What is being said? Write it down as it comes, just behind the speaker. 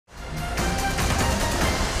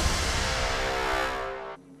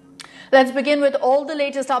Let's begin with all the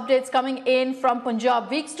latest updates coming in from Punjab.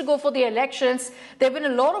 Weeks to go for the elections. There have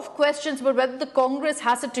been a lot of questions about whether the Congress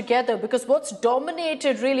has it together, because what's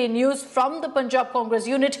dominated really news from the Punjab Congress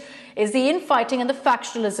unit is the infighting and the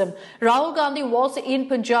factionalism. Rahul Gandhi was in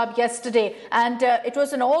Punjab yesterday, and it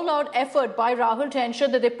was an all-out effort by Rahul to ensure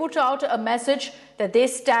that they put out a message that they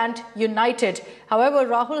stand united. However,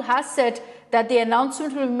 Rahul has said that the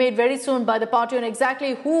announcement will be made very soon by the party on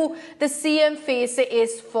exactly who the CM face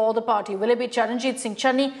is for the party. Will it be Charanjit Singh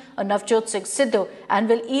Channi or Navjot Singh Sidhu? And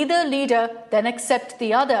will either leader then accept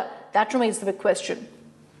the other? That remains the big question.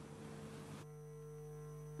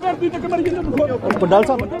 Flanked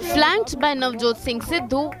by Navjot Singh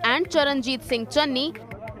Sidhu and Charanjit Singh Channi,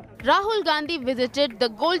 Rahul Gandhi visited the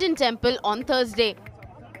Golden Temple on Thursday.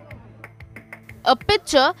 A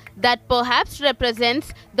picture that perhaps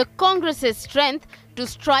represents the Congress's strength to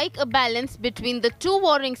strike a balance between the two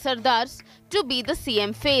warring Sardars to be the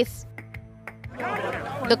CM face.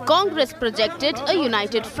 The Congress projected a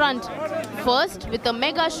united front, first with a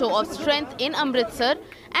mega show of strength in Amritsar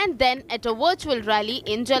and then at a virtual rally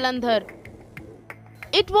in Jalandhar.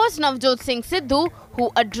 It was Navjot Singh Sidhu who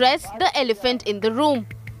addressed the elephant in the room.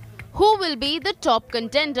 Who will be the top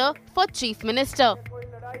contender for Chief Minister?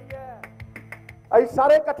 ਅਸੀਂ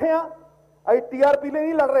ਸਾਰੇ ਇਕੱਠੇ ਆ ਅਸੀਂ TRP ਲਈ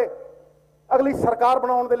ਨਹੀਂ ਲੜ ਰਹੇ ਅਗਲੀ ਸਰਕਾਰ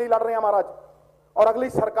ਬਣਾਉਣ ਦੇ ਲਈ ਲੜ ਰਹੇ ਆ ਮਹਾਰਾਜ ਔਰ ਅਗਲੀ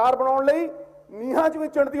ਸਰਕਾਰ ਬਣਾਉਣ ਲਈ ਨੀਹਾਂ 'ਚ ਵੀ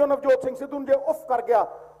ਚਿੰਦੀ ਹੋ ਨਵਜੋਤ ਸਿੰਘ ਸਿੱਧੂ ਨੂੰ ਜੇ ਉਫ ਕਰ ਗਿਆ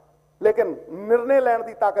ਲੇਕਿਨ ਨਿਰਣੇ ਲੈਣ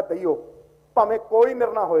ਦੀ ਤਾਕਤ ਦਈਓ ਭਾਵੇਂ ਕੋਈ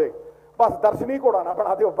ਨਿਰਣਾ ਹੋਏ ਬਸ ਦਰਸ਼ਨੀ ਘੋੜਾ ਨਾ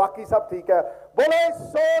ਬਣਾ ਦਿਓ ਬਾਕੀ ਸਭ ਠੀਕ ਹੈ ਬੋਲੇ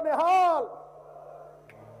ਸੋ ਨਿਹਾਲ।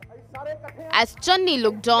 As Channi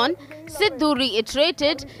looked on, Sidhu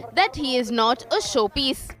reiterated that he is not a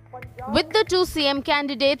showpiece. With the two CM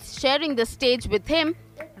candidates sharing the stage with him,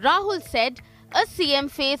 Rahul said a CM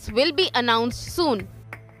face will be announced soon.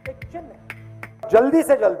 जल्दी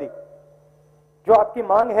से जल्दी जो आपकी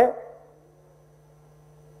मांग है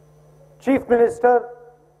chief minister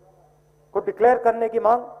को declare करने की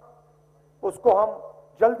मांग उसको हम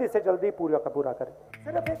जल्दी से जल्दी पूरा करें।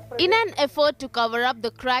 In an effort to cover up the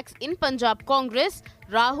cracks in Punjab Congress,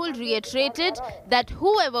 Rahul reiterated that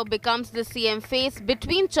whoever becomes the CM face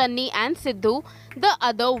between Channi and Sidhu, the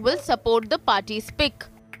other will support the party's pick.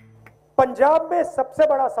 Punjab में सबसे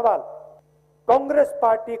बड़ा सवाल कांग्रेस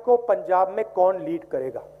पार्टी को पंजाब में कौन lead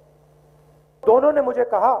करेगा। दोनों ने मुझे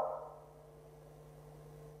कहा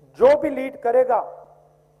जो भी लीड करेगा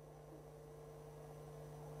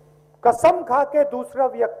कसम खा के दूसरा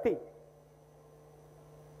व्यक्ति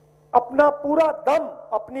अपना पूरा दम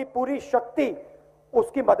अपनी पूरी शक्ति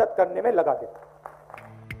उसकी मदद करने में लगा देता।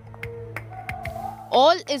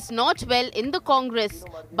 All is not well in the Congress,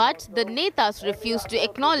 but the netas refuse to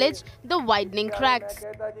acknowledge the widening cracks.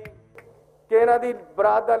 केना दी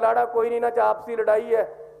बरात दा लाड़ा कोई नहीं ना आपसी लड़ाई है।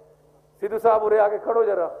 सिद्धू साहब उरे आके खड़ो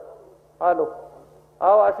जरा हालो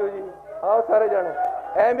आओ आशु जी आओ सारे जाने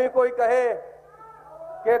ऐਵੇਂ कोई कहे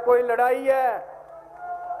कि कोई लड़ाई है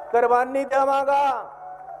कुर्बानी देवांगा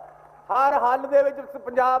हर हाल दे विच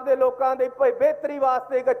पंजाब दे लोकां दे बेहतरी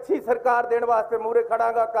वास्ते एक अच्छी सरकार देण वास्ते मूरे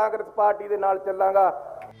खड़ांगा कांग्रेस पार्टी दे नाल चलांगा।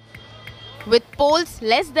 With polls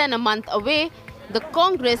less than a month away, the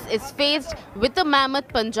Congress is faced with a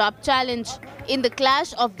mammoth Punjab challenge. In the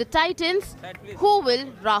clash of the titans, who will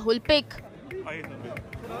Rahul pick?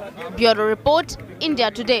 Bureau Report,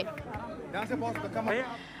 India Today.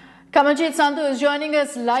 Kamaljeet Sandhu is joining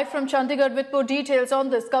us live from Chandigarh with more details on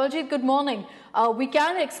this. Kamaljeet, good morning. We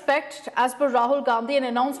can expect, as per Rahul Gandhi, an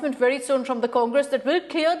announcement very soon from the Congress that will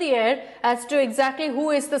clear the air as to exactly who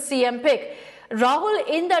is the CM pick. Rahul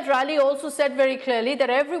in that rally also said very clearly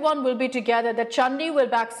that everyone will be together, that Channi will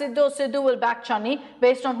back Sidhu, Sidhu will back Channi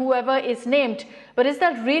based on whoever is named. But is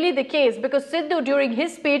that really the case? Because Sidhu during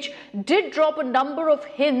his speech did drop a number of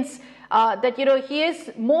hints that, he is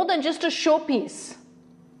more than just a showpiece.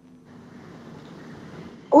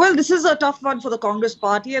 Well, this is a tough one for the Congress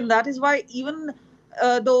party, and that is why even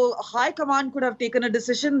though High Command could have taken a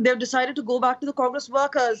decision, they've decided to go back to the Congress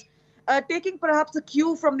workers, taking perhaps a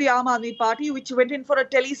cue from the Aam Aadmi Party, which went in for a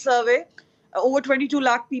tele-survey. Over 22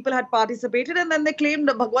 lakh people had participated, and then they claimed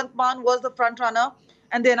that Bhagwant Mann was the front-runner,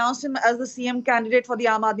 and they announced him as the CM candidate for the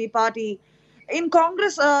Aam Aadmi Party. In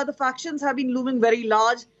Congress, the factions have been looming very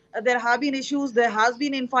large. There have been issues. There has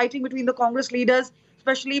been infighting between the Congress leaders,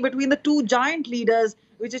 especially between the two giant leaders,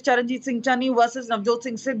 which is Charanjit Singh Channi versus Navjot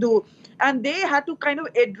Singh Sidhu. And they had to kind of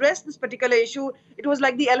address this particular issue. It was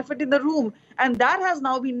like the elephant in the room. And that has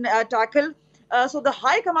now been tackled. So the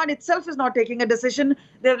High Command itself is not taking a decision.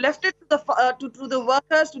 They've left it to the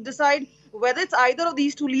workers to decide whether it's either of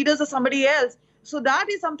these two leaders or somebody else. So that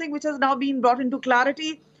is something which has now been brought into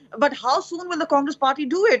clarity. But how soon will the Congress party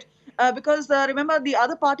do it? because remember, the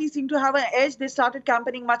other parties seem to have an edge. They started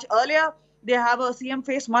campaigning much earlier. They have a CM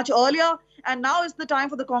face much earlier. And now is the time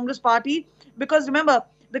for the Congress party, because remember,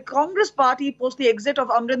 the Congress party, post the exit of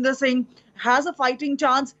Amrinder Singh, has a fighting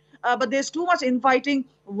chance, but there's too much infighting.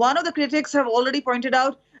 One of the critics have already pointed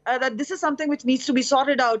out that this is something which needs to be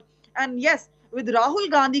sorted out. And yes, with Rahul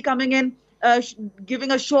Gandhi coming in,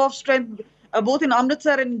 giving a show of strength, both in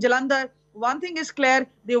Amritsar and Jalandhar, one thing is clear: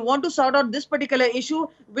 they want to sort out this particular issue,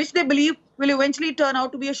 which they believe will eventually turn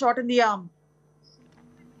out to be a shot in the arm.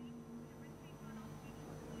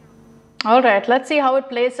 All right, let's see how it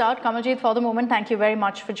plays out. Kamaljeet, for the moment, thank you very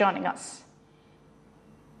much for joining us.